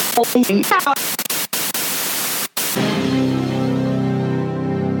Girls,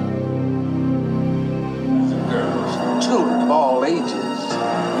 children of all ages,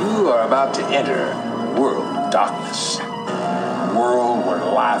 you are about to enter a world of darkness. A world where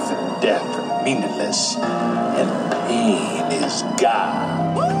life and death are meaningless and pain is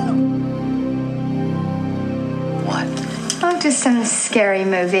God. What? Oh, just some scary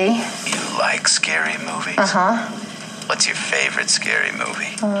movie. You like scary movies? Uh-huh. What's your favorite scary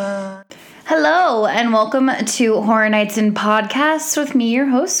movie? Hello, and welcome to Horror Nights in Podcasts with me, your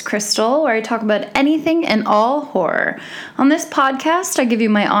host, Crystal, where I talk about anything and all horror. On this podcast, I give you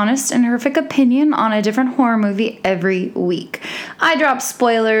my honest and horrific opinion on a different horror movie every week. I drop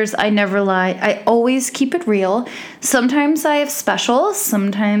spoilers, I never lie, I always keep it real. Sometimes I have specials,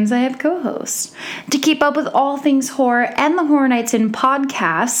 sometimes I have co-hosts. To keep up with all things horror and the Horror Nights in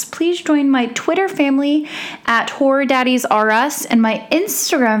Podcasts, please join my Twitter family at Horror Daddies R Us and my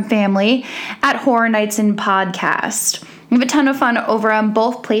Instagram family at Horror Nights in Podcast. We have a ton of fun over on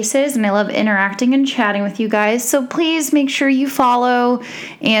both places, and I love interacting and chatting with you guys, so please make sure you follow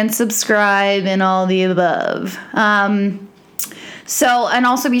and subscribe and all the above. And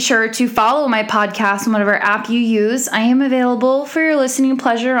also be sure to follow my podcast on whatever app you use. I am available for your listening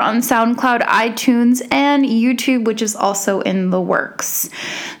pleasure on SoundCloud, iTunes, and YouTube, which is also in the works.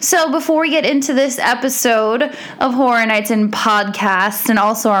 So before we get into this episode of Horror Nights in Podcasts and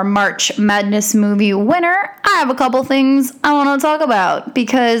also our March Madness movie winner, I have a couple things I want to talk about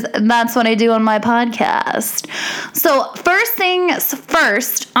because that's what I do on my podcast. So first things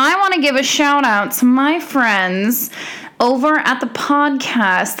first, I want to give a shout out to my friends over at the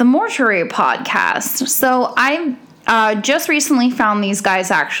podcast, the Mortuary Podcast. So I just recently found these guys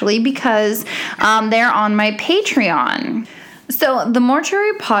actually because they're on my Patreon. So the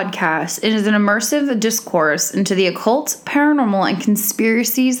Mortuary Podcast is an immersive discourse into the occult, paranormal, and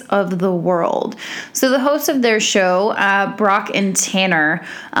conspiracies of the world. So the hosts of their show, Brock and Tanner,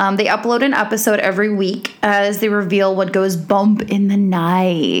 they upload an episode every week as they reveal what goes bump in the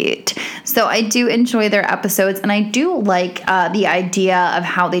night. So I do enjoy their episodes, and I do like the idea of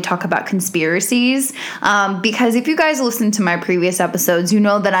how they talk about conspiracies, because if you guys listen to my previous episodes, you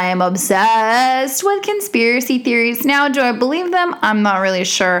know that I am obsessed with conspiracy theories. Now, do I believe them? I'm not really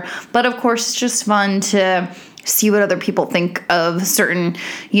sure, but of course it's just fun to see what other people think of certain,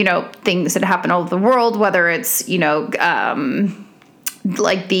 things that happen all over the world, whether it's,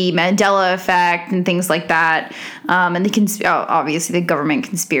 like the Mandela effect and things like that, and obviously the government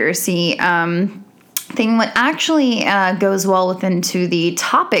conspiracy thing. What actually goes well into the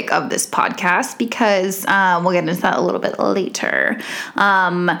topic of this podcast, because we'll get into that a little bit later.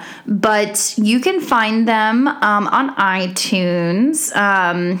 But you can find them on iTunes.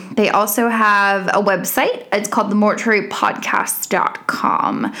 They also have a website. It's called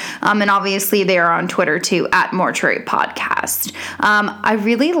themortuarypodcast.com. And obviously they are on Twitter too, at Mortuary Podcast. I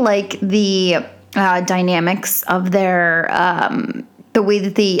really like the dynamics of their the way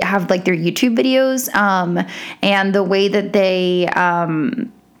that they have like their YouTube videos, and the way that they, I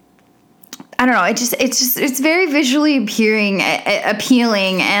don't know, it's very visually appealing,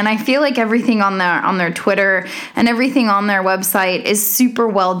 and I feel like everything on their Twitter and everything on their website is super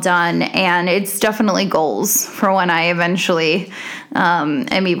well done, and it's definitely goals for when I eventually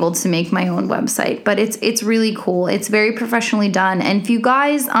am able to make my own website. But it's really cool. It's very professionally done, and if you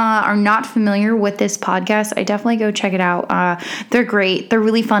guys are not familiar with this podcast, I definitely go check it out. They're great. They're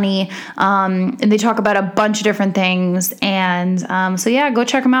really funny, and they talk about a bunch of different things, and so yeah, go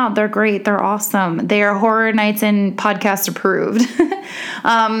check them out. They're great. They're awesome. They are Horror Nights in Podcast approved.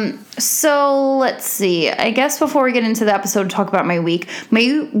 So let's see. I guess before we get into the episode, talk about my week.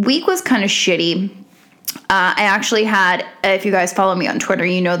 My week was kind of shitty. I actually had, if you guys follow me on Twitter,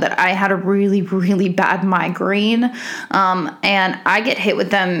 you know that I had a really, really bad migraine. And I get hit with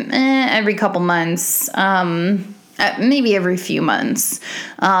them every couple months. Maybe every few months.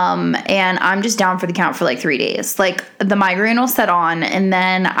 And I'm just down for the count for like 3 days. Like the migraine will set on, and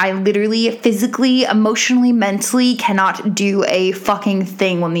then I literally physically, emotionally, mentally cannot do a fucking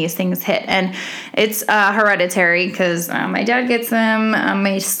thing when these things hit. And it's hereditary because my dad gets them.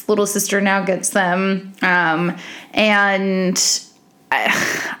 My little sister now gets them. And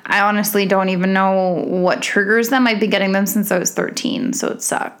I honestly don't even know what triggers them. I've been getting them since I was 13, so it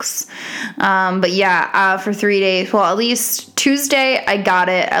sucks. But yeah, for 3 days, well, at least Tuesday, I got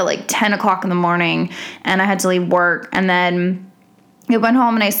it at like 10 o'clock in the morning, and I had to leave work. And then I went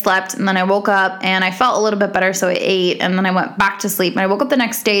home and I slept, and then I woke up and I felt a little bit better, so I ate, and then I went back to sleep, and I woke up the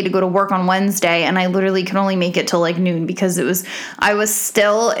next day to go to work on Wednesday, and I literally could only make it till like noon because I was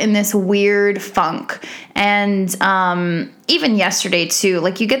still in this weird funk. And even yesterday too,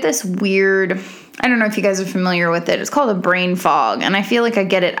 like you get this weird, I don't know if you guys are familiar with it, it's called a brain fog, and I feel like I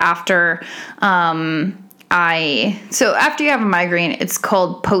get it after after you have a migraine, it's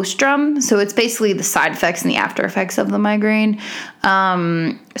called postdrum. So it's basically the side effects and the after effects of the migraine.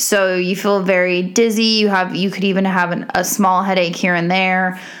 So you feel very dizzy. You could even have a small headache here and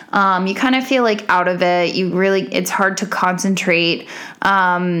there. You kind of feel like out of it. It's hard to concentrate.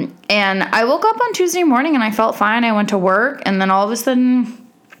 And I woke up on Tuesday morning and I felt fine. I went to work, and then all of a sudden,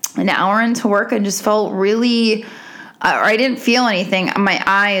 an hour into work, I just felt really, I didn't feel anything. My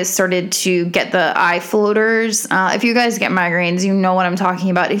eyes started to get the eye floaters. If you guys get migraines, you know what I'm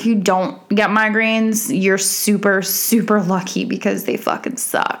talking about. If you don't get migraines, you're super, super lucky because they fucking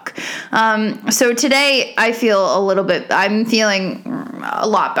suck. So today I feel I'm feeling a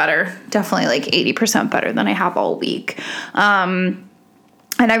lot better. Definitely like 80% better than I have all week. And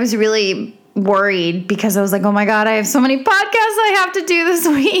I was really worried because I was like, oh my God, I have so many podcasts I have to do this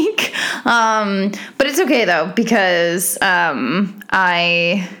week. But it's okay though, because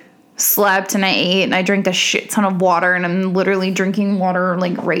I slept and I ate and I drank a shit ton of water, and I'm literally drinking water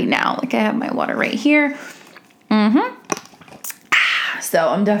like right now. Like I have my water right here. So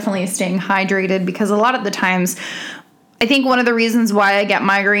I'm definitely staying hydrated, because a lot of the times, I think one of the reasons why I get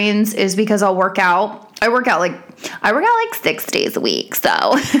migraines is because I'll work out. I work out like 6 days a week. So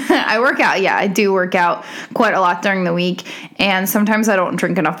I work out. Yeah, I do work out quite a lot during the week. And sometimes I don't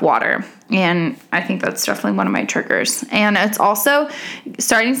drink enough water. And I think that's definitely one of my triggers. And it's also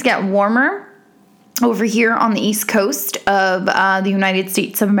starting to get warmer over here on the East Coast of the United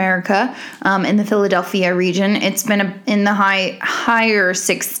States of America, in the Philadelphia region. It's been in the higher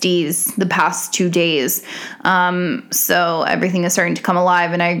 60s the past 2 days. So everything is starting to come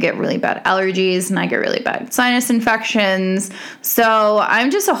alive, and I get really bad allergies and I get really bad sinus infections. So I'm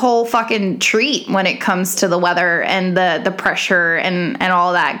just a whole fucking treat when it comes to the weather and the pressure and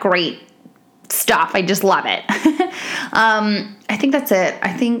all that great stuff. I just love it. I think that's it.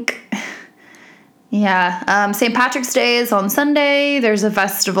 Yeah, St. Patrick's Day is on Sunday. There's a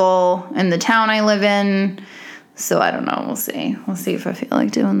festival in the town I live in. So I don't know. We'll see. We'll see if I feel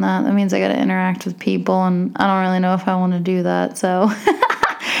like doing that. That means I got to interact with people, and I don't really know if I want to do that. So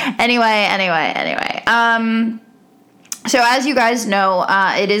anyway. So as you guys know,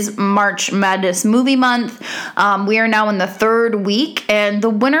 it is March Madness movie month. We are now in the 3rd week, and the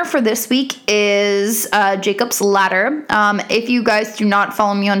winner for this week is Jacob's Ladder. If you guys do not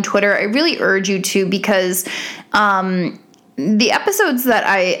follow me on Twitter, I really urge you to, because the episodes that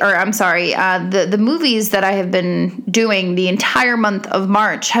the movies that I have been doing the entire month of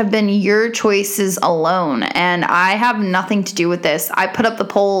March have been your choices alone, and I have nothing to do with this. I put up the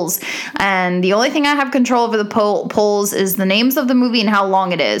polls, and the only thing I have control over the polls is the names of the movie and how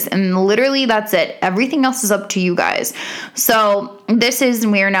long it is, and literally that's it. Everything else is up to you guys. So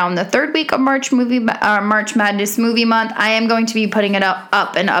we are now in the 3rd week of March Madness movie month. I am going to be putting it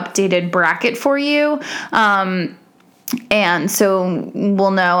up an updated bracket for you. And so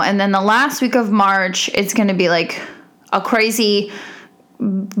we'll know. And then the last week of March, it's going to be like a crazy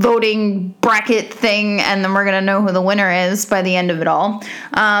voting bracket thing. And then we're going to know who the winner is by the end of it all.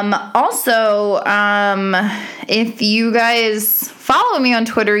 Also, if you guys follow me on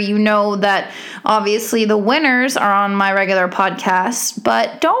Twitter, you know that obviously the winners are on my regular podcast.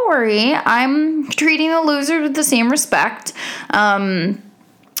 But don't worry, I'm treating the losers with the same respect.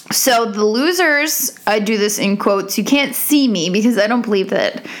 So the losers, I do this in quotes, you can't see me because I don't believe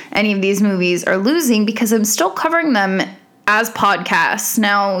that any of these movies are losing because I'm still covering them as podcasts.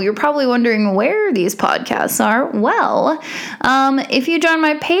 Now, you're probably wondering where these podcasts are. Well, if you join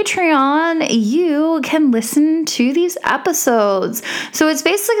my Patreon, you can listen to these episodes. So it's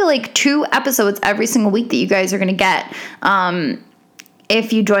basically like 2 episodes every single week that you guys are going to get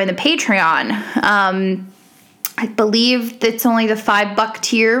if you join the Patreon. I believe it's only the $5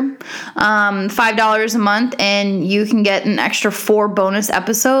 tier, $5 a month, and you can get an extra 4 bonus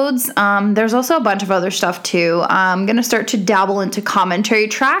episodes. There's also a bunch of other stuff too. I'm going to start to dabble into commentary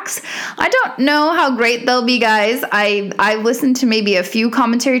tracks. I don't know how great they'll be, guys. I listened to maybe a few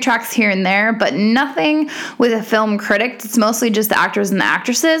commentary tracks here and there, but nothing with a film critic. It's mostly just the actors and the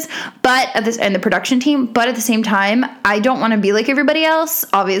actresses, and the production team. But at the same time, I don't want to be like everybody else.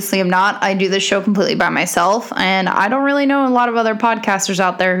 Obviously, I'm not. I do this show completely by myself. And I don't really know a lot of other podcasters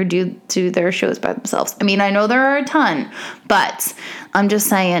out there who do their shows by themselves. I mean, I know there are a ton, but I'm just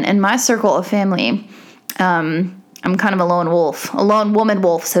saying, in my circle of family, I'm kind of a lone woman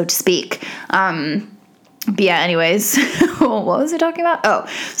wolf, so to speak. But yeah, anyways, what was I talking about? Oh,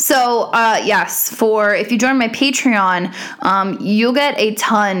 so, yes, if you join my Patreon, you'll get a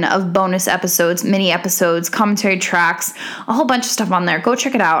ton of bonus episodes, mini episodes, commentary tracks, a whole bunch of stuff on there. Go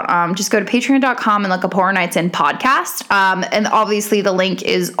check it out. Just go to patreon.com and look up Horror Nights In podcast. And obviously the link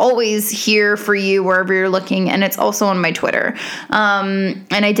is always here for you wherever you're looking. And it's also on my Twitter. And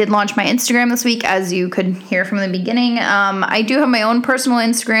I did launch my Instagram this week, as you could hear from the beginning. I do have my own personal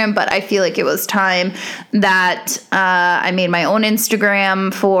Instagram, but I feel like it was time that I made my own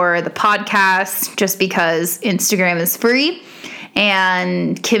Instagram for the podcast, just because Instagram is free.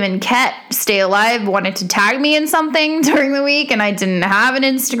 And Kim and Ket Stay Alive wanted to tag me in something during the week, and I didn't have an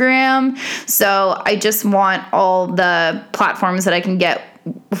Instagram. So I just want all the platforms that I can get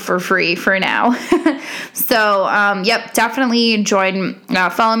for free for now. So, yep, definitely join,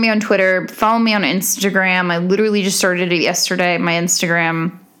 follow me on Twitter, follow me on Instagram. I literally just started it yesterday, my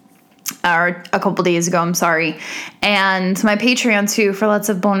Instagram, or a couple days ago, I'm sorry, and my Patreon too for lots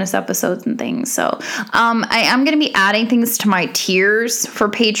of bonus episodes and things. So I am going to be adding things to my tiers for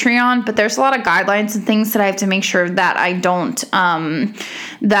Patreon, but there's a lot of guidelines and things that I have to make sure that I don't,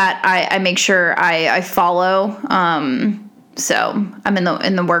 that I make sure I follow. So I'm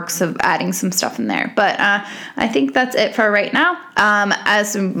in the works of adding some stuff in there, but I think that's it for right now.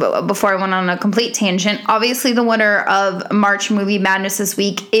 Before I went on a complete tangent, obviously the winner of March Movie Madness this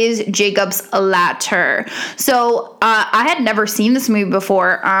week is Jacob's Ladder. So I had never seen this movie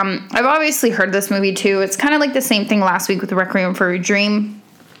before. I've obviously heard this movie too. It's kind of like the same thing last week with Requiem for a Dream.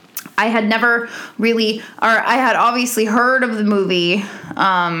 I had never really, or I had obviously heard of the movie,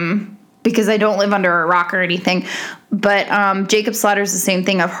 because I don't live under a rock or anything. But Jacob's Ladder is the same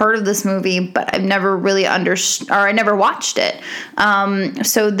thing. I've heard of this movie, but I've never really I never watched it.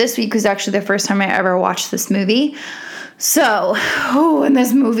 So this week was actually the first time I ever watched this movie. So, in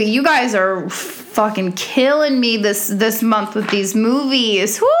this movie, you guys are fucking killing me this month with these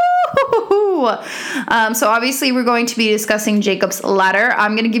movies. Woo! So obviously we're going to be discussing Jacob's Ladder.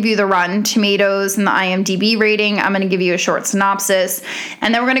 I'm going to give you the Rotten Tomatoes and the IMDb rating. I'm going to give you a short synopsis,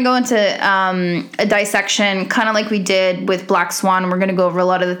 and then we're going to go into a dissection, kind of like we did with Black Swan. We're going to go over a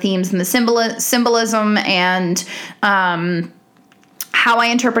lot of the themes and the symbolism and how I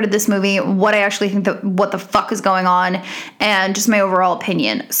interpreted this movie, what I actually think what the fuck is going on, and just my overall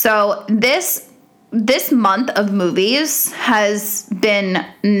opinion. So this month of movies has been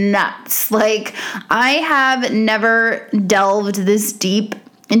nuts. Like, I have never delved this deep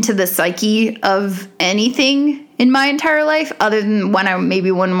into the psyche of anything in my entire life, other than when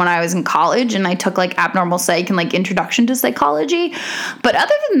I was in college and I took like abnormal psych and like introduction to psychology. But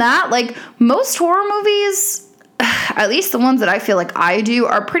other than that, like, most horror movies, at least the ones that I feel like I do,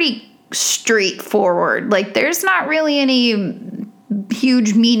 are pretty straightforward. Like, there's not really any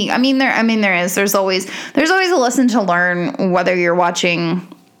huge meaning. There is. There's always a lesson to learn, whether you're watching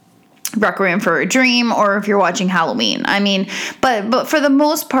Requiem for a Dream or if you're watching Halloween. But for the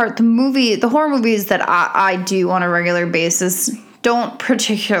most part, the horror movies that I do on a regular basis don't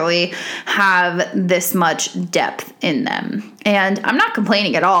particularly have this much depth in them. And I'm not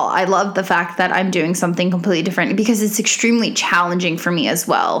complaining at all. I love the fact that I'm doing something completely different, because it's extremely challenging for me as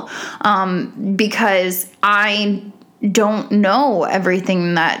well. Because I don't know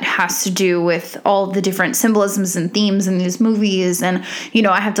everything that has to do with all the different symbolisms and themes in these movies. And,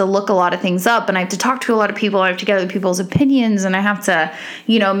 I have to look a lot of things up, and I have to talk to a lot of people. I have to get other people's opinions, and I have to,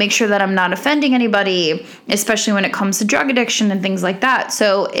 make sure that I'm not offending anybody, especially when it comes to drug addiction and things like that.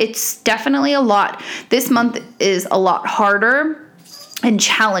 So it's definitely a lot. This month is a lot harder and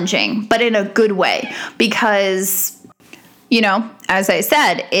challenging, but in a good way, because as I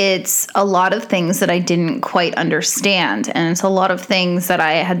said, it's a lot of things that I didn't quite understand, and it's a lot of things that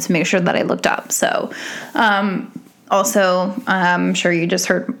I had to make sure that I looked up. So, also, I'm sure you just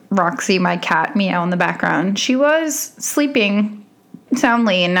heard Roxy, my cat, meow in the background. She was sleeping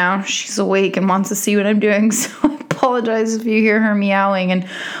soundly, and now she's awake and wants to see what I'm doing. So I apologize if you hear her meowing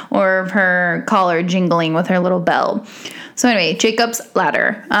or her collar jingling with her little bell. So anyway, Jacob's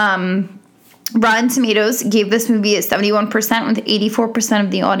Ladder. Rotten Tomatoes gave this movie a 71%, with 84%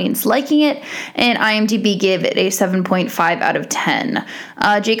 of the audience liking it, and IMDb gave it a 7.5 out of 10.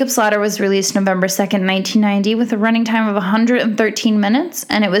 Jacob's Ladder was released November 2nd, 1990, with a running time of 113 minutes,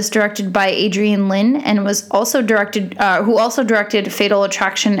 and it was directed by Adrian Lyne, and was also who also directed Fatal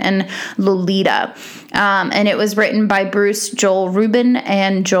Attraction and Lolita. And it was written by Bruce Joel Rubin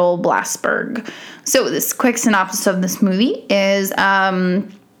and Joel Blasberg. So this quick synopsis of this movie is,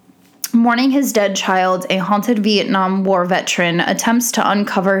 Mourning his dead child, a haunted Vietnam War veteran attempts to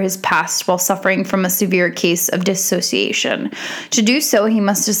uncover his past while suffering from a severe case of dissociation. To do so, he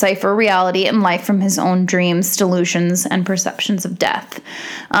must decipher reality and life from his own dreams, delusions, and perceptions of death.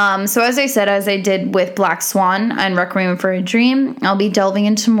 So as I said, as I did with Black Swan and Requiem for a Dream, I'll be delving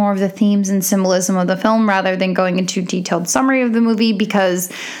into more of the themes and symbolism of the film rather than going into a detailed summary of the movie because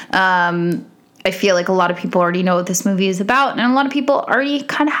I feel like a lot of people already know what this movie is about, and a lot of people already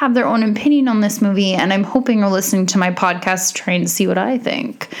kind of have their own opinion on this movie, and I'm hoping you're listening to my podcast trying to see what I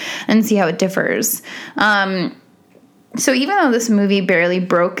think and see how it differs. So even though this movie barely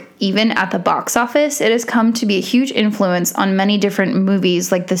broke even at the box office, it has come to be a huge influence on many different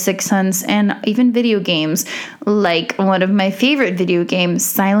movies like The Sixth Sense and even video games, like one of my favorite video games,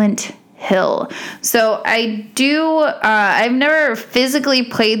 Silent Hill. So I've never physically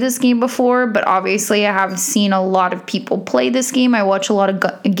played this game before, but obviously I have seen a lot of people play this game. I watch a lot of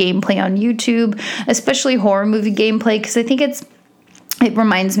gameplay on YouTube, especially horror movie gameplay, because I think it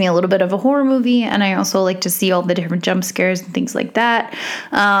reminds me a little bit of a horror movie, and I also like to see all the different jump scares and things like that.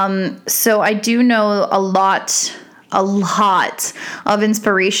 So I do know a lot of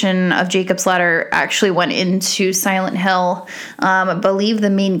inspiration of Jacob's Ladder actually went into Silent Hill. I believe the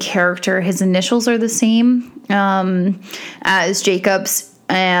main character, his initials are the same as Jacob's,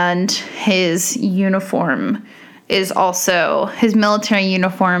 and his uniform is also, his military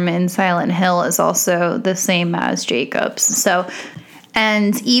uniform in Silent Hill is also the same as Jacob's. So,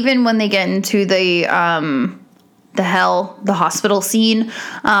 and even when they get into the hospital scene,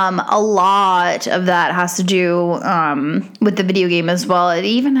 a lot of that has to do with the video game as well. It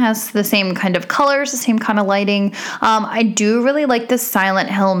even has the same kind of colors, the same kind of lighting. I do really like the Silent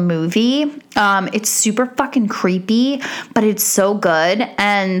Hill movie. It's super fucking creepy, but it's so good.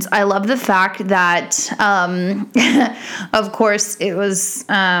 And I love the fact that, of course, it was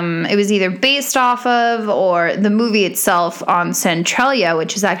either based off of or the movie itself on Centralia,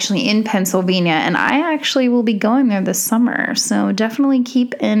 which is actually in Pennsylvania. And I actually will be going there this summer. So definitely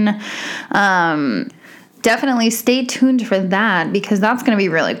definitely stay tuned for that because that's going to be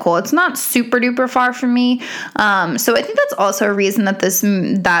really cool. It's not super duper far from me. So I think that's also a reason that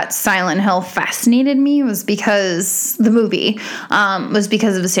that Silent Hill fascinated me was because the movie was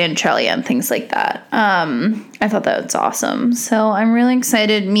because of Centralia and things like that. I thought that was awesome. So I'm really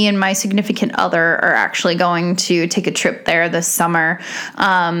excited. Me and my significant other are actually going to take a trip there this summer.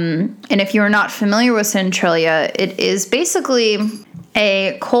 And if you're not familiar with Centralia, it is basically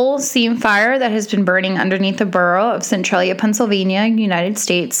a coal seam fire that has been burning underneath the borough of Centralia, Pennsylvania, United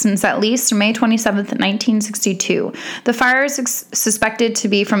States, since at least May 27th, 1962. The fire is suspected to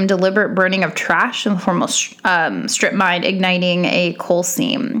be from deliberate burning of trash in the form of strip mine igniting a coal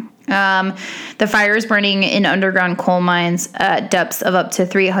seam. The fire is burning in underground coal mines at depths of up to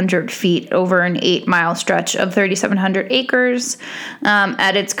 300 feet over an 8-mile stretch of 3,700 acres.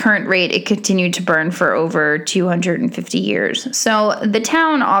 At its current rate, it continued to burn for over 250 years. So the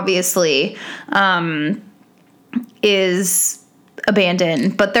town obviously is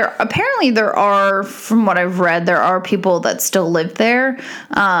abandoned, but there are, from what I've read, there are people that still live there.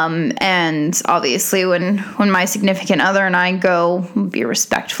 And obviously when my significant other and I go, be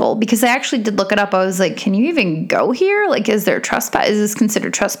respectful, because I actually did look it up. I was like, can you even go here? Like, is this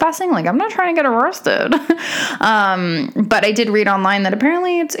considered trespassing? Like, I'm not trying to get arrested. But I did read online that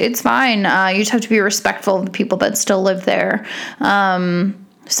apparently it's fine. You just have to be respectful of the people that still live there.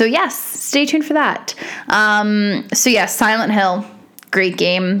 So yes, stay tuned for that. So yes, Silent Hill, great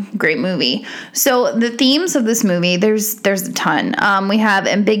game, great movie. So the themes of this movie, there's a ton. We have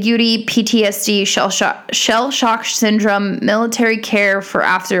ambiguity, PTSD, shell shock syndrome, military care for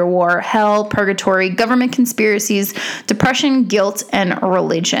after war, hell, purgatory, government conspiracies, depression, guilt, and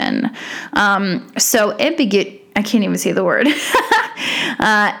religion. So I can't even say the word.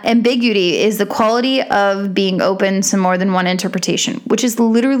 Ambiguity is the quality of being open to more than one interpretation, which is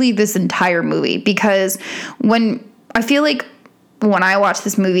literally this entire movie. Because when I watch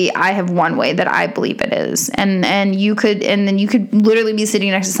this movie, I have one way that I believe it is, and then you could literally be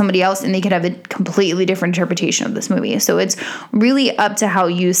sitting next to somebody else, and they could have a completely different interpretation of this movie. So it's really up to how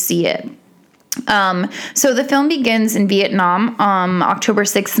you see it. So the film begins in Vietnam, October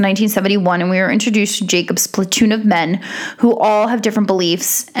 6th, 1971, and we are introduced to Jacob's platoon of men who all have different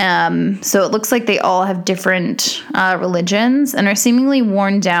beliefs. So it looks like they all have different religions and are seemingly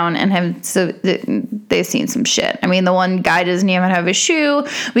worn down and they've seen some shit. I mean, the one guy doesn't even have a shoe.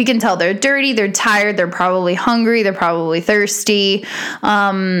 We can tell they're dirty, they're tired, they're probably hungry, they're probably thirsty.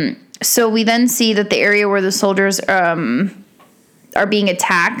 So we then see that the area where the soldiers are being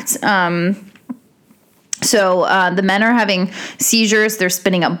attacked. So the men are having seizures. They're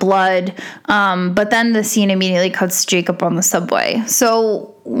spitting up blood. But then the scene immediately cuts to Jacob on the subway.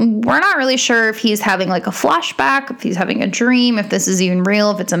 So we're not really sure if he's having like a flashback, if he's having a dream, if this is even real,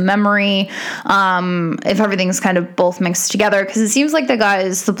 if it's a memory, if everything's kind of both mixed together. Because it seems like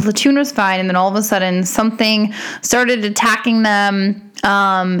the platoon was fine, and then all of a sudden something started attacking them.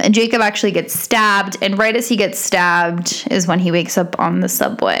 And Jacob actually gets stabbed, and right as he gets stabbed is when he wakes up on the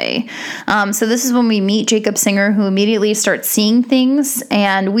subway. So this is when we meet Jacob Singer, who immediately starts seeing things,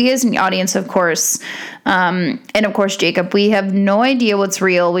 and we as an audience, of course, and of course Jacob, we have no idea what's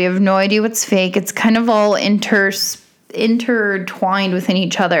real, we have no idea what's fake. It's kind of all intertwined within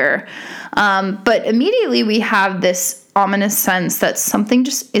each other. But immediately we have this ominous sense that something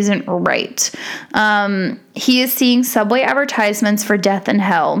just isn't right. He is seeing subway advertisements for death and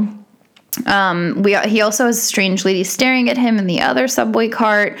hell. He also has a strange lady staring at him in the other subway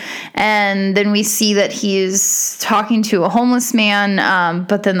cart, and then we see that he's talking to a homeless man,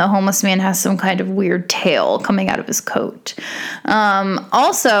 but then the homeless man has some kind of weird tail coming out of his coat.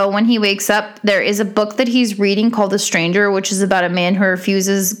 Also, when he wakes up, there is a book that he's reading called The Stranger, which is about a man who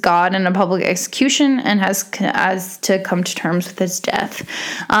refuses God in a public execution and has to come to terms with his death.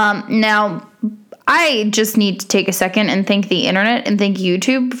 Now, I just need to take a second and thank the internet and thank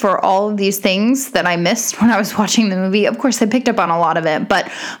YouTube for all of these things that I missed when I was watching the movie. Of course, I picked up on a lot of it, but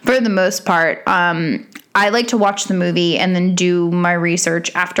for the most part, I like to watch the movie and then do my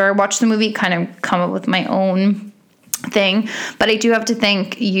research after I watch the movie, kind of come up with my own thing. But I do have to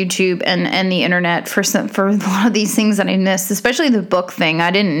thank YouTube and the internet for a lot of these things that I missed, especially the book thing.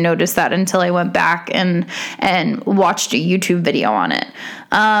 I didn't notice that until I went back and watched a YouTube video on it.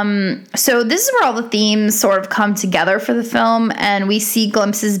 So this is where all the themes sort of come together for the film, and we see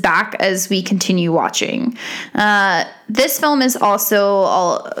glimpses back as we continue watching. This film is also,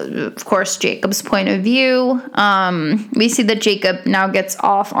 of course, Jacob's point of view. We see that Jacob now gets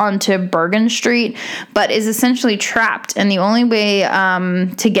off onto Bergen Street, but is essentially trapped, and the only way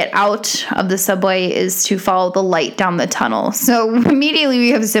to get out of the subway is to follow the light down the tunnel. So immediately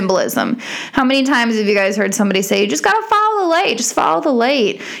we have symbolism. How many times have you guys heard somebody say, you just gotta follow the light, just follow the light,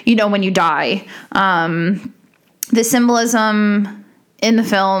 when you die? The symbolism in the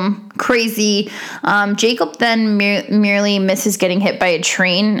film, crazy. Jacob then merely misses getting hit by a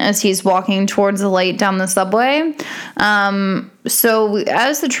train as he's walking towards the light down the subway. So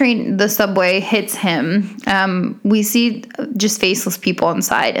as the subway hits him, we see just faceless people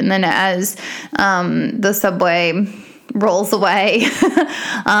inside. And then as the subway rolls away,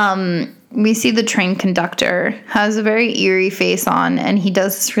 we see the train conductor has a very eerie face on, and he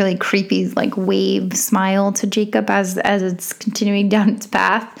does this really creepy, like, wave smile to Jacob as it's continuing down its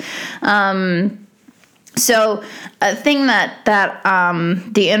path. So a thing that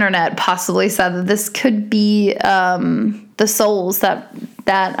the internet possibly said that this could be the souls that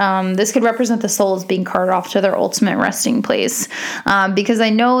this could represent the souls being carted off to their ultimate resting place, because I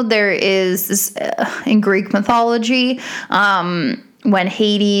know there is this, in Greek mythology, when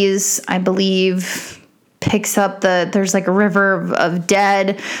Hades, I believe, picks up there's like a river of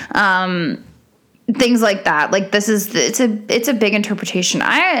dead, things like that. Like, it's a big interpretation.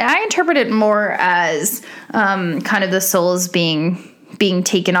 I interpret it more as kind of the souls being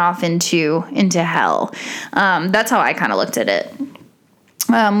taken off into hell. That's how I kind of looked at it.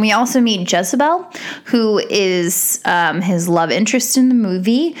 We also meet Jezebel, who is his love interest in the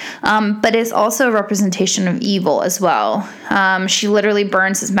movie, but is also a representation of evil as well. She literally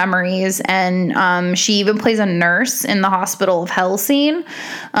burns his memories, and she even plays a nurse in the Hospital of Hell scene.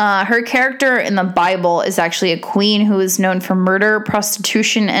 Her character in the Bible is actually a queen who is known for murder,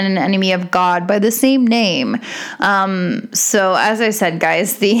 prostitution, and an enemy of God by the same name. So as I said,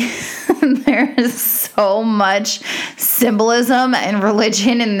 guys, there is so much symbolism and religion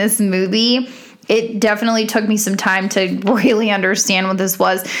in this movie. It definitely took me some time to really understand what this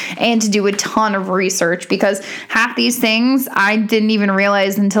was and to do a ton of research, because half these things I didn't even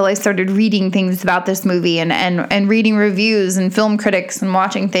realize until I started reading things about this movie and reading reviews and film critics and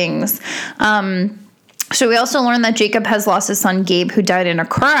watching things. So we also learned that Jacob has lost his son Gabe, who died in a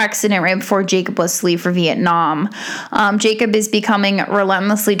car accident right before Jacob was to leave for Vietnam. Jacob is becoming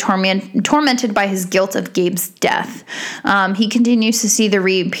relentlessly tormented by his guilt of Gabe's death. He continues to see the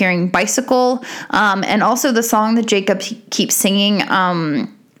reappearing bicycle, and also the song that Jacob keeps singing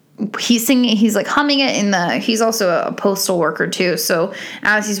he's singing, he's like humming it he's also a postal worker too. So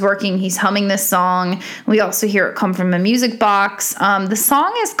as he's working, he's humming this song. We also hear it come from a music box. The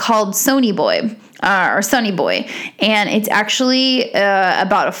song is called Sonny Boy. Or Sonny Boy, and it's actually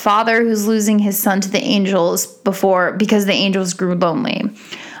about a father who's losing his son to the angels because the angels grew lonely.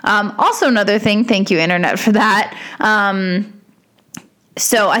 Also another thing, thank you internet for that.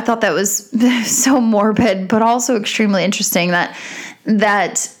 So I thought that was so morbid, but also extremely interesting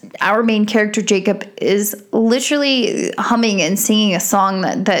that our main character Jacob is literally humming and singing a song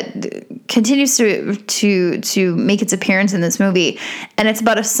that continues to make its appearance in this movie, and it's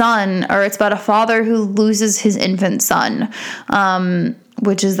about a father who loses his infant son,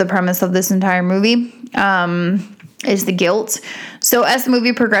 which is the premise of this entire movie. Is the guilt. So as the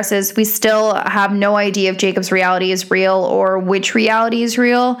movie progresses, we still have no idea if Jacob's reality is real or which reality is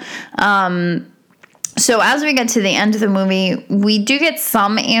real. So as we get to the end of the movie, we do get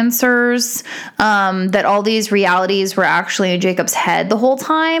some answers that all these realities were actually in Jacob's head the whole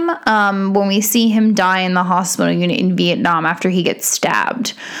time when we see him die in the hospital unit in Vietnam after he gets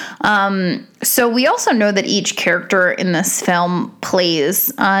stabbed. So we also know that each character in this film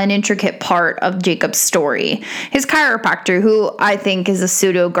plays an intricate part of Jacob's story. His chiropractor, who I think is a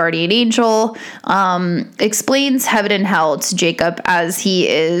pseudo guardian angel, explains heaven and hell to Jacob as he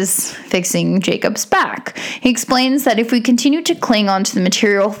is fixing Jacob's back. He explains that if we continue to cling on to the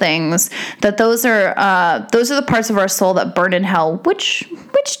material things, that those are the parts of our soul that burn in hell, which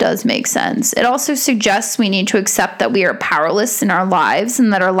does make sense. It also suggests we need to accept that we are powerless in our lives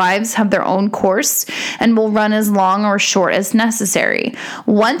and that our lives have their own course and will run as long or short as necessary.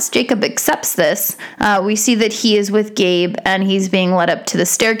 Once Jacob accepts this, we see that he is with Gabe and he's being led up to the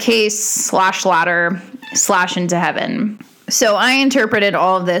staircase / ladder / into heaven. So I interpreted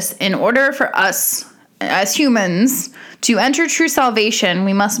all of this in order for us as humans to enter true salvation,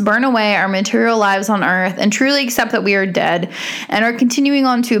 we must burn away our material lives on earth and truly accept that we are dead and are continuing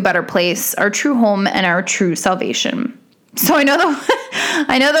on to a better place, our true home and our true salvation. So I know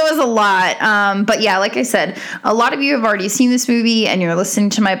that was a lot, but yeah, like I said, a lot of you have already seen this movie and you're listening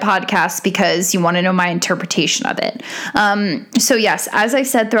to my podcast because you want to know my interpretation of it. So yes, as I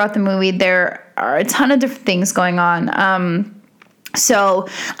said throughout the movie, there are a ton of different things going on. So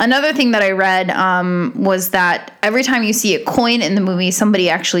another thing that I read was that every time you see a coin in the movie, somebody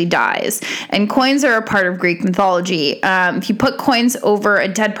actually dies. And coins are a part of Greek mythology. If you put coins over a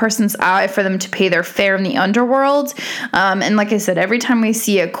dead person's eye for them to pay their fare in the underworld, and like I said, every time we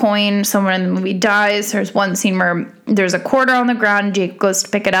see a coin, someone in the movie dies. There's one scene where there's a quarter on the ground, Jake goes to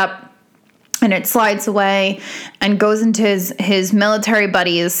pick it up, and it slides away and goes into his military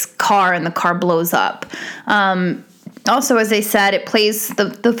buddy's car, and the car blows up. Also, as I said,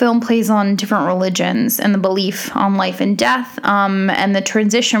 the film plays on different religions and the belief on life and death, and the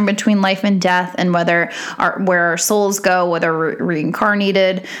transition between life and death, and where our souls go, whether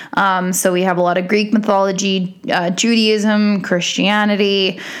reincarnated. So we have a lot of Greek mythology, Judaism,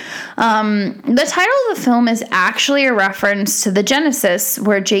 Christianity. The title of the film is actually a reference to the Genesis,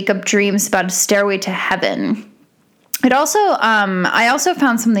 where Jacob dreams about a stairway to heaven. It also, I also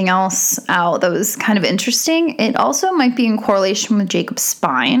found something else out that was kind of interesting. It also might be in correlation with Jacob's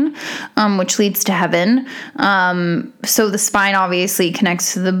spine, which leads to heaven. So the spine obviously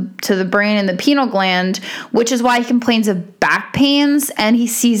connects to the brain and the pineal gland, which is why he complains of back pains, and he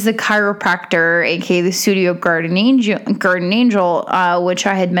sees the chiropractor, aka the studio guardian angel, which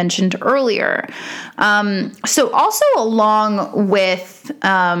I had mentioned earlier. So also along with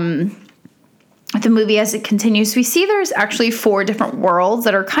the movie as it continues, we see there's actually 4 different worlds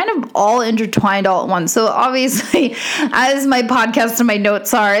that are kind of all intertwined all at once. So obviously, as my podcast and my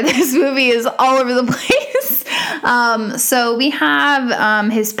notes are, this movie is all over the place. So we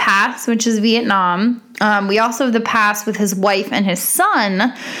have his past, which is Vietnam. We also have the past with his wife and his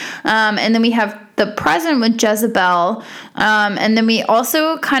son. And then we have the present with Jezebel. And then we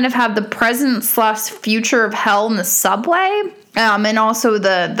also kind of have the present / future of hell in the subway. And also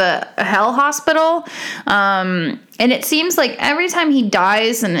the hell hospital. And it seems like every time he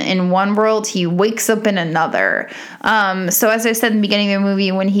dies in one world, he wakes up in another. So as I said in the beginning of the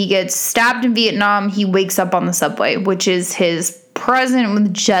movie, when he gets stabbed in Vietnam, he wakes up on the subway, which is his present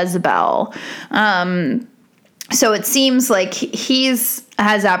with Jezebel. So it seems like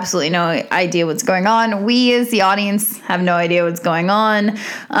has absolutely no idea what's going on. We as the audience have no idea what's going on.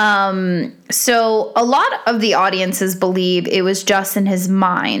 So a lot of the audiences believe it was just in his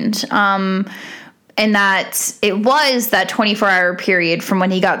mind. And that it was that 24-hour period from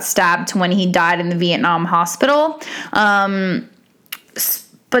when he got stabbed to when he died in the Vietnam hospital.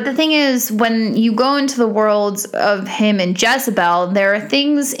 But the thing is, when you go into the world of him and Jezebel, there are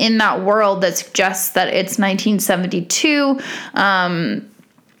things in that world that suggest that it's 1972.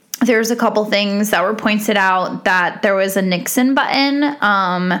 There's a couple things that were pointed out that there was a Nixon button.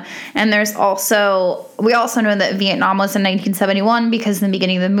 And there's also, we also know that Vietnam was in 1971 because in the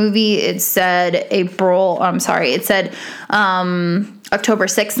beginning of the movie, it said October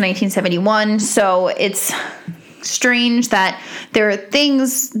 6th, 1971. So it's strange that there are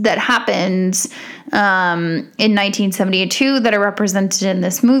things that happened in 1972 that are represented in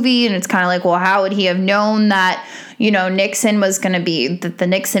this movie, and it's kind of like, well, how would he have known that, Nixon was going to be the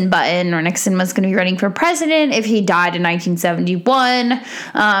Nixon button, or Nixon was going to be running for president if he died in 1971?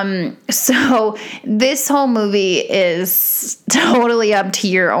 So this whole movie is totally up to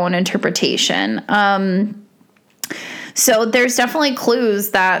your own interpretation. So there's definitely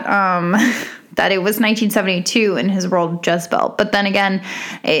clues that that it was 1972 in his world of Jezebel. But then again,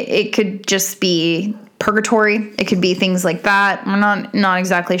 it could just be purgatory. It could be things like that. I'm not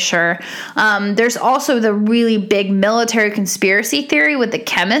exactly sure. There's also the really big military conspiracy theory with the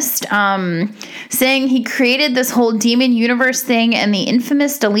chemist, saying he created this whole demon universe thing, and the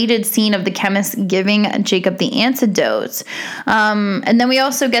infamous deleted scene of the chemist giving Jacob the antidote. And then we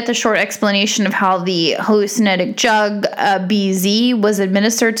also get the short explanation of how the hallucinogenic drug BZ was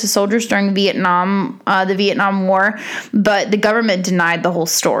administered to soldiers during the Vietnam War, but the government denied the whole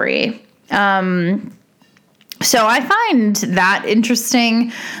story. So I find that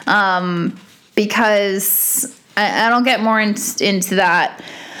interesting, because I don't get more into that,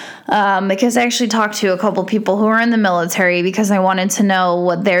 because I actually talked to a couple people who are in the military because I wanted to know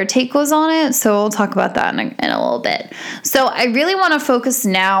what their take was on it. So we'll talk about that in a little bit. So I really want to focus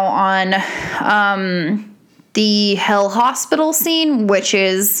now on the Hell Hospital scene, which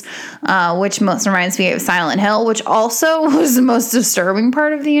most reminds me of Silent Hill, which also was the most disturbing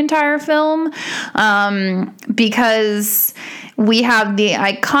part of the entire film, because we have the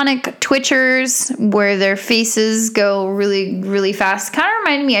iconic twitchers where their faces go really, really fast. Kind of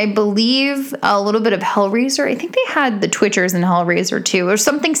reminded me, I believe, a little bit of Hellraiser. I think they had the twitchers in Hellraiser too, or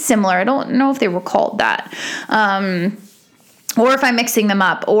something similar. I don't know if they were called that. Or if I'm mixing them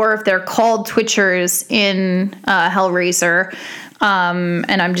up, or if they're called twitchers in Hellraiser,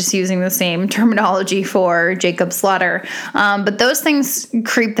 and I'm just using the same terminology for Jacob's Ladder. But those things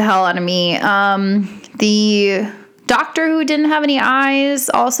creep the hell out of me. The doctor who didn't have any eyes,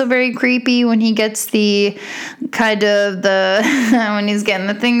 also very creepy when he gets when he's getting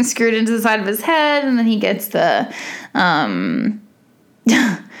the thing screwed into the side of his head, and then he gets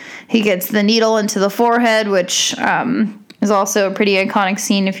he gets the needle into the forehead, which is also a pretty iconic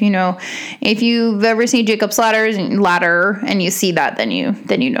scene. If you've ever seen Jacob's Ladder and you see that, then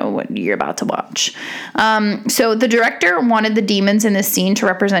you know what you're about to watch. So the director wanted the demons in this scene to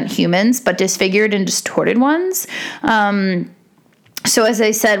represent humans, but disfigured and distorted ones. So as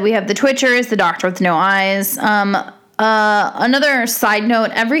I said, we have the twitchers, the doctor with no eyes. Another side note,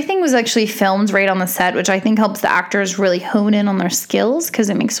 everything was actually filmed right on the set, which I think helps the actors really hone in on their skills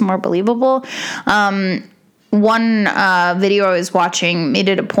because it makes them more believable. One video I was watching made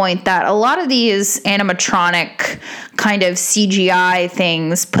it a point that a lot of these animatronic kind of CGI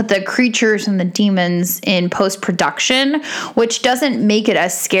things put the creatures and the demons in post-production, which doesn't make it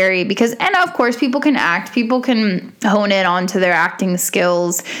as scary and of course people can act, people can hone in onto their acting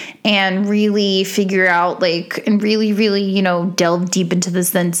skills and really figure out and really, really, delve deep into the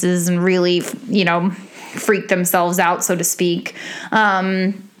senses and really, freak themselves out, so to speak.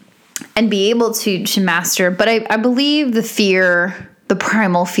 And be able to master. But I believe the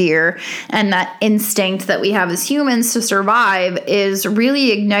primal fear and that instinct that we have as humans to survive is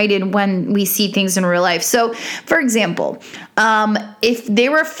really ignited when we see things in real life. So, for example, if they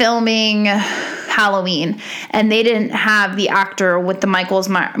were filming Halloween and they didn't have the actor with the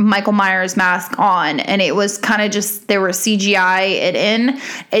Michael Myers mask on, and it was kind of just, they were CGI it in,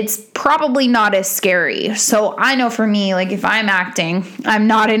 it's probably not as scary. So I know for me, if I'm acting, I'm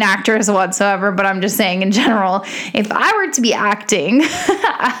not an actress whatsoever, but I'm just saying in general, if I were to be acting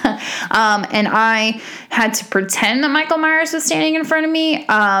and I had to pretend that Michael Myers was standing in front of me,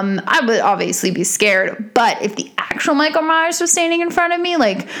 I would obviously be scared. But if the actual Michael Myers was standing in front of me,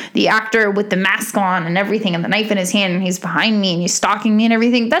 the actor with the mask on and everything and the knife in his hand and he's behind me and he's stalking me and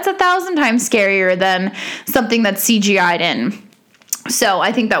everything, that's 1,000 times scarier than something that's CGI'd in. So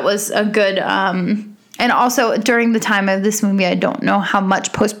I think that was a good, and also during the time of this movie, I don't know how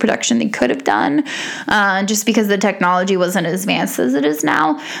much post-production they could have done, just because the technology wasn't as advanced as it is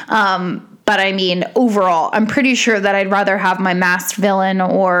now. But I mean, overall, I'm pretty sure that I'd rather have my masked villain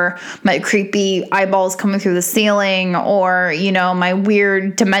or my creepy eyeballs coming through the ceiling or, you know, my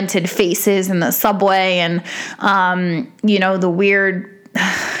weird demented faces in the subway and, you know, the weird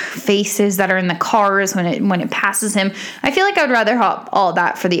faces that are in the cars when it passes him. I feel like I would rather have all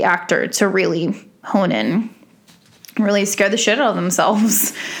that for the actor to really hone in, really scare the shit out of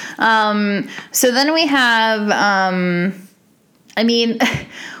themselves. So then we have, I mean,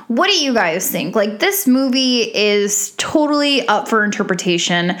 what do you guys think? Like, this movie is totally up for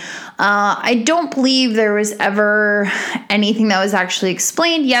interpretation. I don't believe there was ever anything that was actually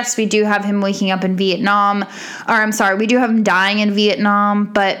explained. Yes, we do have him waking up in Vietnam, or I'm sorry, we do have him dying in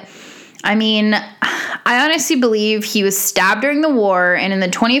Vietnam, but I mean, I honestly believe he was stabbed during the war, and in the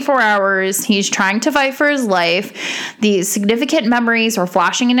 24 hours, he's trying to fight for his life. These significant memories are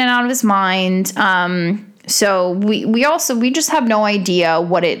flashing in and out of his mind. So we just have no idea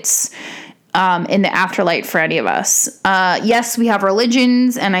what it's in the afterlife for any of us. Yes, we have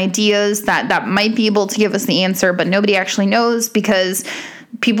religions and ideas that might be able to give us the answer, but nobody actually knows because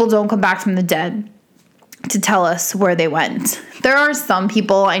people don't come back from the dead to tell us where they went. There are some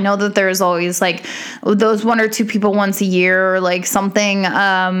people, I know that there's always like those one or two people once a year or like something.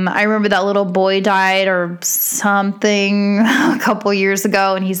 I remember that little boy died or something a couple years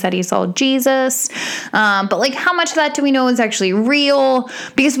ago and he said he saw Jesus. But like how much of that do we know is actually real?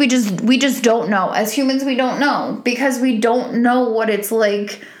 Because we just don't know. As humans, we don't know because we don't know what it's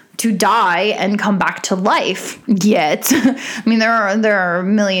like to die and come back to life yet. I mean, there are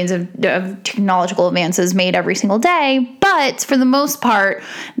millions of technological advances made every single day, but for the most part,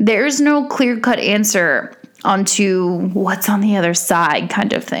 there's no clear-cut answer onto what's on the other side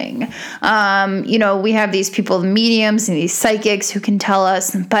kind of thing. You know, we have these people, the mediums and these psychics who can tell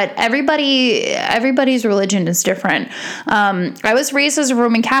us, but everybody's religion is different. I was raised as a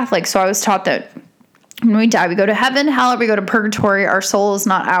Roman Catholic, so I was taught that when we die, we go to heaven, hell, or we go to purgatory. Our soul is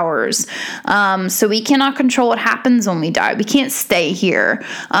not ours. So we cannot control what happens when we die. We can't stay here.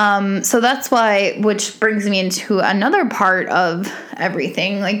 So that's why, which brings me into another part of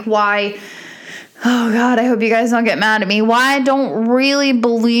everything. Like why, oh God, I hope you guys don't get mad at me. Why I don't really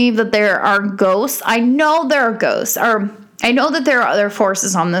believe that there are ghosts. I know there are ghosts, or I know that there are other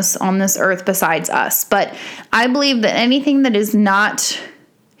forces on this earth besides us, but I believe that anything that is not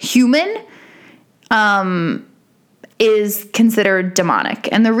human is considered demonic.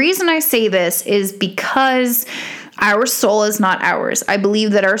 And the reason I say this is because our soul is not ours. I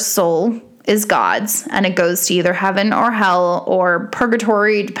believe that our soul is God's and it goes to either heaven or hell or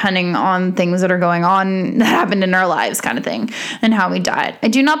purgatory, depending on things that are going on that happened in our lives kind of thing and how we died. I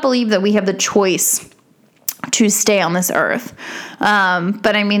do not believe that we have the choice to stay on this earth.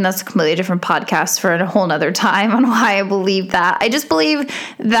 But I mean, that's a completely different podcast for a whole nother time on why I believe that. I just believe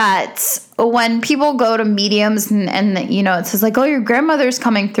that when people go to mediums and you know, it says like, oh, your grandmother's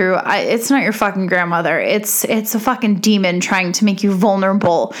coming through. It's not your fucking grandmother. It's a fucking demon trying to make you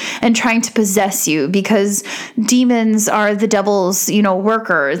vulnerable and trying to possess you because demons are the devil's, you know,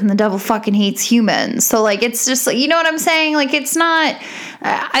 workers and the devil fucking hates humans. So like, it's just like, you know what I'm saying? Like, it's not,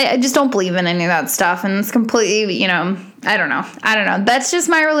 I just don't believe in any of that stuff. And it's completely, you know, I don't know. That's just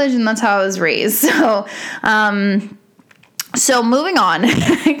my religion. That's how I was raised. So moving on,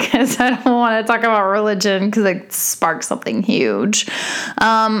 because I don't want to talk about religion because it sparks something huge.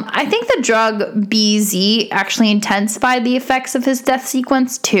 I think the drug BZ actually intensified the effects of his death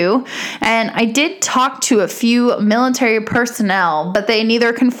sequence too. And I did talk to a few military personnel, but they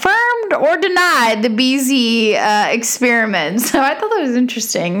neither confirmed or denied the BZ experiment. So I thought that was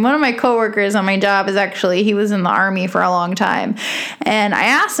interesting. One of my coworkers on my job he was in the Army for a long time. And I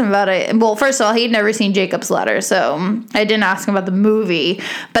asked him about it. Well, first of all, he'd never seen Jacob's Ladder, so I didn't ask him about the movie,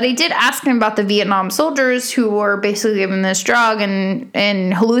 but I did ask him about the Vietnam soldiers who were basically given this drug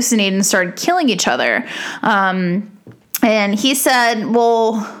and hallucinated and started killing each other. And he said,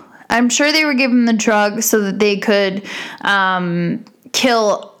 well, I'm sure they were given the drug so that they could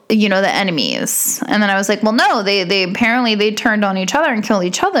kill, you know, the enemies. And then I was like, well, no, they apparently they turned on each other and killed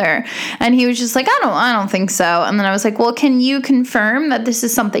each other. And he was just like, I don't think so. And then I was like, well, can you confirm that this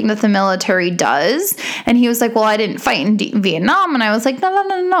is something that the military does? And he was like, well, I didn't fight in Vietnam. And I was like,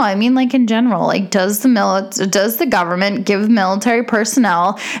 no. I mean, like in general, like does the government give military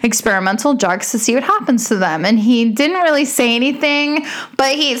personnel experimental drugs to see what happens to them? And he didn't really say anything,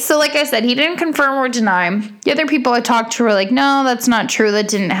 but so like I said, he didn't confirm or deny. The other people I talked to were like, no, that's not true. That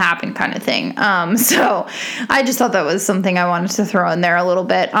didn't happen kind of thing. So I just thought that was something I wanted to throw in there a little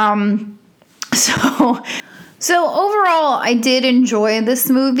bit. So overall, I did enjoy this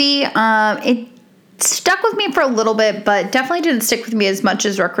movie. It stuck with me for a little bit, but definitely didn't stick with me as much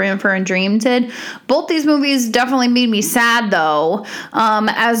as Requiem for a Dream did. Both these movies definitely made me sad, though,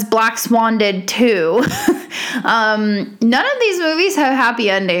 as Black Swan did too. None of these movies have happy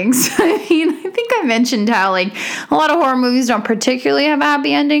endings. I mean, I think I mentioned how, like, a lot of horror movies don't particularly have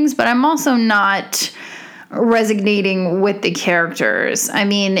happy endings, but I'm also not resonating with the characters. I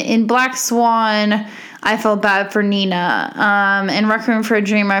mean, in Black Swan, I felt bad for Nina. In Requiem for a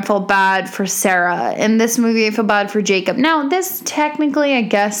Dream, I felt bad for Sarah. In this movie, I feel bad for Jacob. Now, this technically, I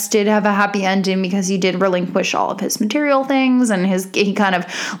guess, did have a happy ending because he did relinquish all of his material things and he kind of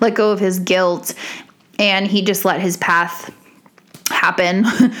let go of his guilt and he just let his path happen.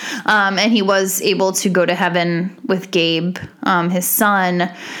 And he was able to go to heaven with Gabe, his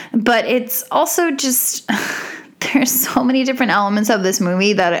son. But it's also just, there's so many different elements of this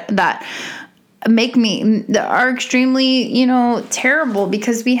movie that are extremely, terrible,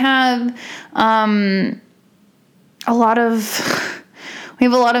 because we have a lot of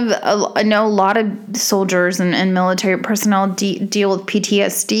soldiers and military personnel deal with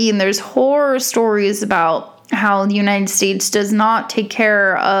PTSD, and there's horror stories about how the United States does not take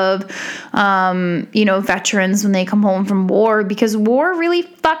care of, veterans when they come home from war, because war really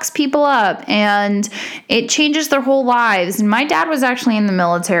fucks people up and it changes their whole lives. And my dad was actually in the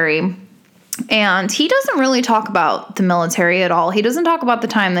military, and he doesn't really talk about the military at all. He doesn't talk about the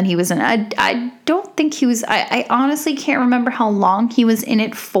time that he was in. I don't think he was. I honestly can't remember how long he was in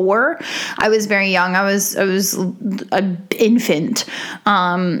it for. I was very young. I was an infant.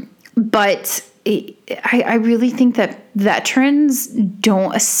 But I really think that veterans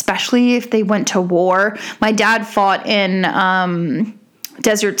don't, especially if they went to war. My dad fought in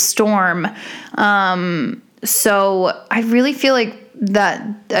Desert Storm. So I really feel like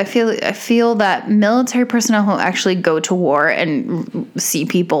I feel that military personnel who actually go to war and see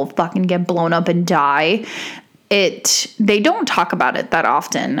people fucking get blown up and die, they don't talk about it that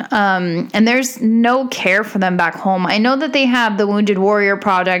often. And there's no care for them back home. I know that they have the Wounded Warrior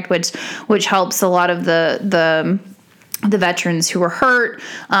Project, which helps a lot of the veterans who were hurt,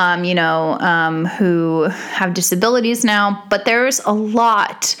 who have disabilities now, but there's a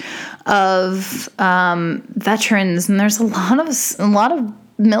lot of veterans, and there's a lot of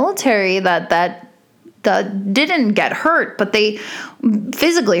military that didn't get hurt, but they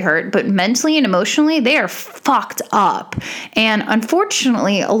physically hurt, but mentally and emotionally they are fucked up. And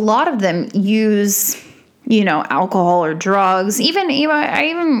unfortunately, a lot of them use alcohol or drugs. I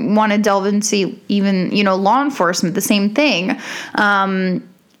even want to delve into law enforcement, the same thing.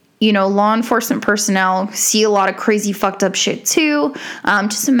 Law enforcement personnel see a lot of crazy fucked up shit too.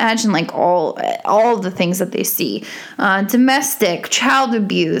 Just imagine like all of the things that they see. Domestic, child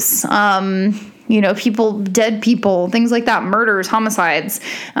abuse, dead people, things like that, murders, homicides.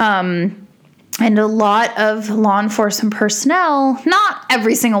 And a lot of law enforcement personnel, not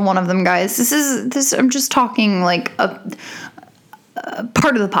every single one of them, guys. I'm just talking like a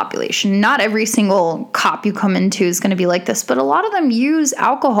part of the population. Not every single cop you come into is going to be like this, but a lot of them use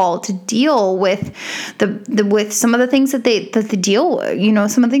alcohol to deal with with some of the things that they deal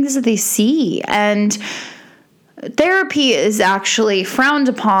with, some of the things that they see. And therapy is actually frowned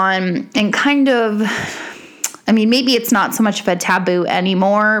upon and kind of, maybe it's not so much of a taboo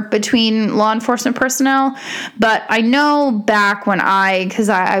anymore between law enforcement personnel, but I know back when because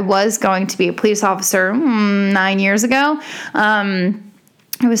I was going to be a police officer 9 years ago,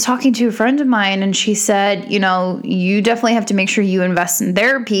 I was talking to a friend of mine and she said, you definitely have to make sure you invest in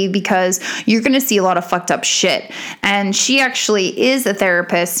therapy because you're going to see a lot of fucked up shit. And she actually is a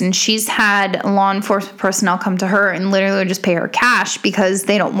therapist, and she's had law enforcement personnel come to her and literally just pay her cash because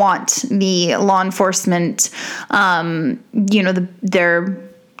they don't want the law enforcement,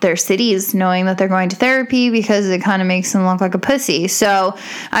 their cities knowing that they're going to therapy because it kind of makes them look like a pussy. So,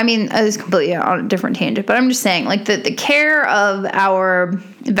 it's completely on a different tangent, but I'm just saying, like, the care of our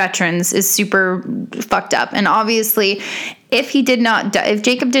veterans is super fucked up. And obviously, if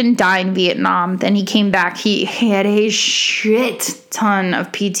Jacob didn't die in Vietnam, then he came back, he had a shit ton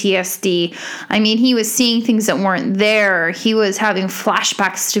of PTSD. He was seeing things that weren't there. He was having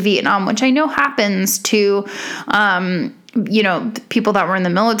flashbacks to Vietnam, which I know happens to, people that were in the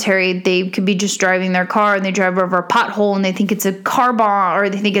military. They could be just driving their car and they drive over a pothole and they think it's a car bomb, or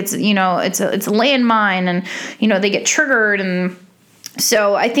they think it's, it's a landmine, and, they get triggered. And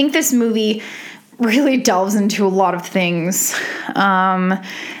so I think this movie really delves into a lot of things. And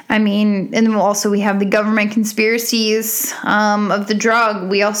then also we have the government conspiracies of the drug.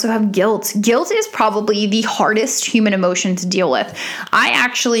 We also have guilt. Guilt is probably the hardest human emotion to deal with. I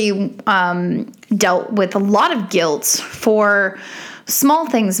actually dealt with a lot of guilt for small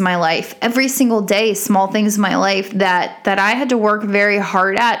things in my life, every single day, small things in my life that I had to work very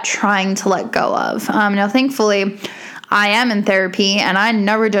hard at trying to let go of. Now, thankfully, I am in therapy, and I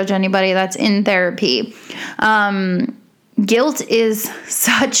never judge anybody that's in therapy. Guilt is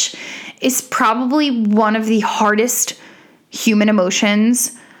probably one of the hardest human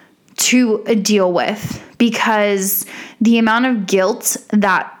emotions to deal with, because the amount of guilt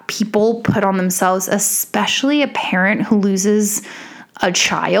that people put on themselves, especially a parent who loses a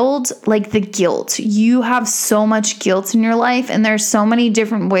child, like the guilt. You have so much guilt in your life, and there's so many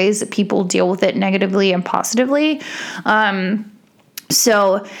different ways that people deal with it negatively and positively.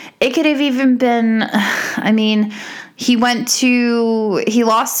 So it could have even been,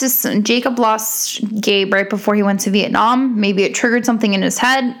 Jacob lost Gabe right before he went to Vietnam. Maybe it triggered something in his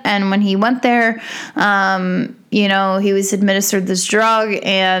head. And when he went there, he was administered this drug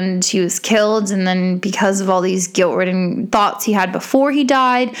and he was killed. And then because of all these guilt-ridden thoughts he had before he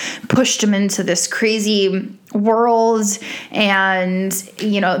died, pushed him into this crazy world, and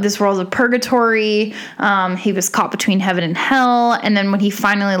this world of purgatory. He was caught between heaven and hell, and then when he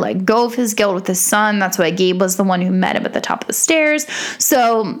finally let go of his guilt with his son, that's why Gabe was the one who met him at the top of the stairs.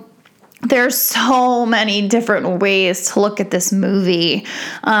 So there's so many different ways to look at this movie.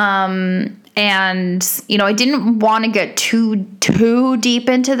 And I didn't want to get too deep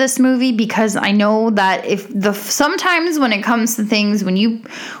into this movie, because I know that sometimes when it comes to things, when you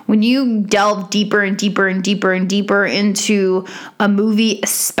delve deeper and deeper and deeper and deeper into a movie,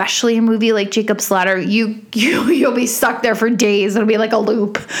 especially a movie like Jacob's Ladder, you'll be stuck there for days. It'll be like a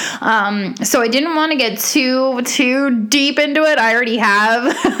loop. So I didn't want to get too deep into it. I already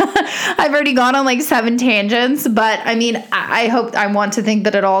have. I've already gone on like 7 tangents, but I want to think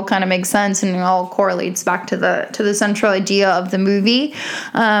that it all kind of makes sense and it all correlates back to the central idea of the movie.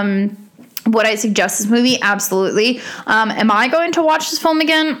 Would I suggest this movie? Absolutely. Am I going to watch this film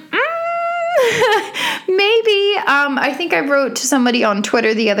again? Maybe. I think I wrote to somebody on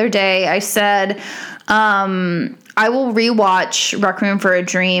Twitter the other day. I said, I will rewatch Requiem for a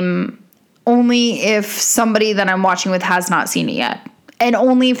Dream only if somebody that I'm watching with has not seen it yet. And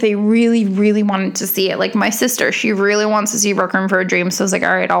only if they really, really wanted to see it. Like my sister, she really wants to see Requiem for a Dream. So I was like, all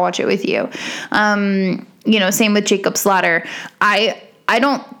right, I'll watch it with you. Same with Jacob's Ladder. I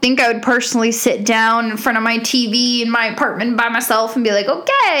don't think I would personally sit down in front of my TV in my apartment by myself and be like,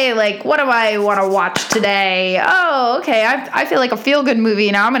 okay, like, what do I want to watch today? Oh, okay, I feel like a feel-good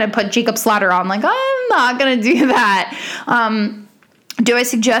movie. Now I'm going to put Jacob's Ladder on. Like, I'm not going to do that. Do I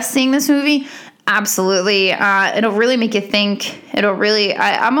suggest seeing this movie? Absolutely. It'll really make you think.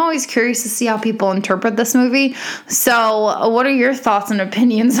 I'm always curious to see how people interpret this movie. So what are your thoughts and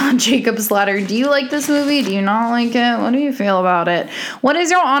opinions on Jacob's Ladder? Do you like this movie? Do you not like it? What do you feel about it? What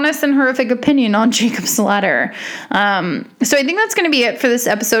is your honest and horrific opinion on Jacob's Ladder? So I think that's going to be it for this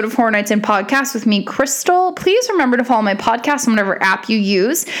episode of Horror Nights in Podcast with me, Crystal. Please remember to follow my podcast on whatever app you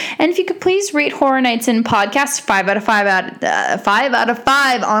use. And if you could please rate Horror Nights in Podcast 5 out of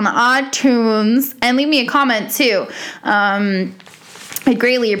 5 on iTunes. And leave me a comment too. I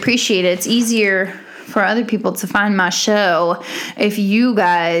greatly appreciate it. It's easier for other people to find my show if you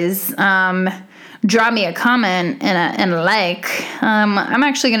guys drop me a comment and a like. I'm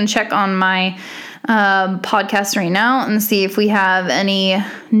actually going to check on my podcast right now and see if we have any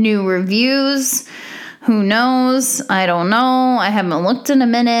new reviews. Who knows? I don't know. I haven't looked in a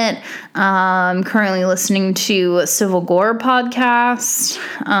minute. I'm currently listening to a Civil Gore podcast.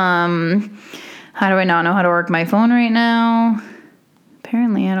 How do I not know how to work my phone right now?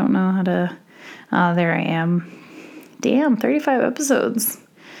 Apparently, I don't know how to... there I am. Damn, 35 episodes.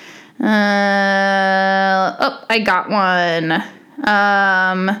 I got one.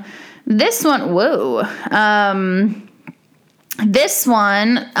 This one... Whoa. This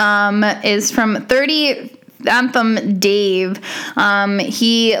one is from 30 Anthem Dave.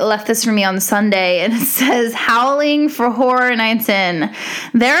 He left this for me on Sunday, and it says, howling for Horror Nights In.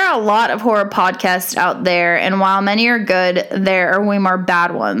 There are a lot of horror podcasts out there, and while many are good, there are way more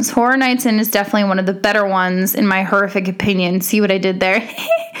bad ones. Horror Nights In is definitely one of the better ones, in my horrific opinion. See what I did there?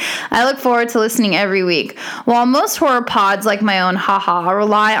 I look forward to listening every week. While most horror pods, like my own,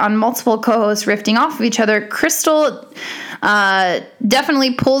 rely on multiple co-hosts riffing off of each other, Crystal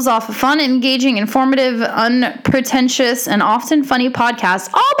definitely pulls off a fun, engaging, informative, unpretentious, and often funny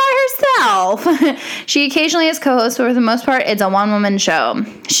podcast all by herself. She occasionally has co-hosts, but for the most part, it's a one-woman show.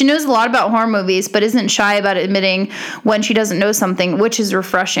 She knows a lot about horror movies, but isn't shy about admitting when she doesn't know something, which is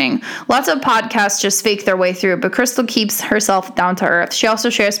refreshing. Lots of podcasts just fake their way through, but Crystal keeps herself down to earth. She also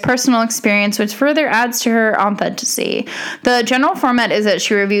shares personal experience, which further adds to her authenticity. The general format is that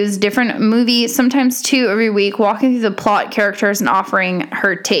she reviews different movies, sometimes 2 every week, walking through the plot, out characters and offering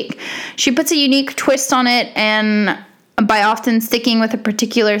her take. She puts a unique twist on it, and by often sticking with a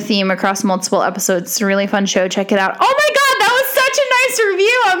particular theme across multiple episodes. It's a really fun show. Check it out. Oh my God, that was such a nice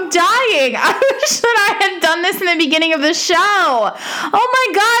review. I'm dying. I wish that I had done this in the beginning of the show. Oh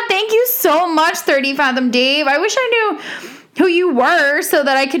my God, thank you so much, 30 Fathom Dave. I wish I knew who you were so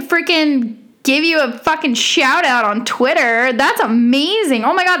that I could freaking give you a fucking shout out on Twitter. That's amazing.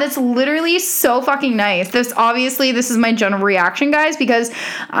 Oh my God, that's literally so fucking nice. This is my general reaction, guys, because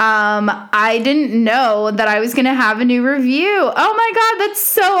I didn't know that I was gonna have a new review. Oh my God, that's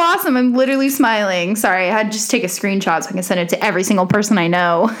so awesome. I'm literally smiling. Sorry, I had to just take a screenshot so I can send it to every single person I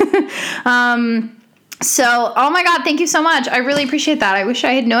know. So, oh my God, thank you so much. I really appreciate that. I wish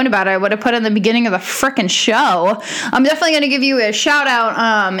I had known about it. I would have put it in the beginning of the frickin' show. I'm definitely going to give you a shout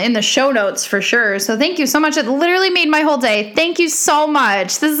out in the show notes for sure. So thank you so much. It literally made my whole day. Thank you so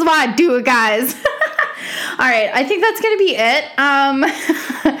much. This is why I do it, guys. All right, I think that's going to be it.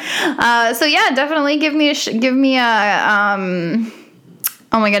 So yeah, definitely give me a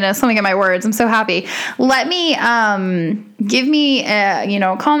oh my goodness, let me get my words. I'm so happy. Let me give me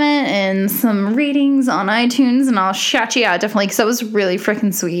a comment and some ratings on iTunes, and I'll shout you out definitely because that was really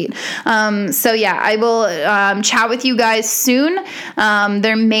freaking sweet. So yeah, I will chat with you guys soon.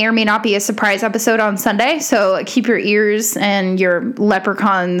 There may or may not be a surprise episode on Sunday, so keep your ears and your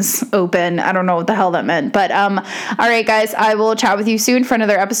leprechauns open. I don't know what the hell that meant, but all right, guys, I will chat with you soon for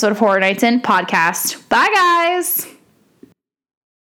another episode of Horror Nights In podcast. Bye, guys.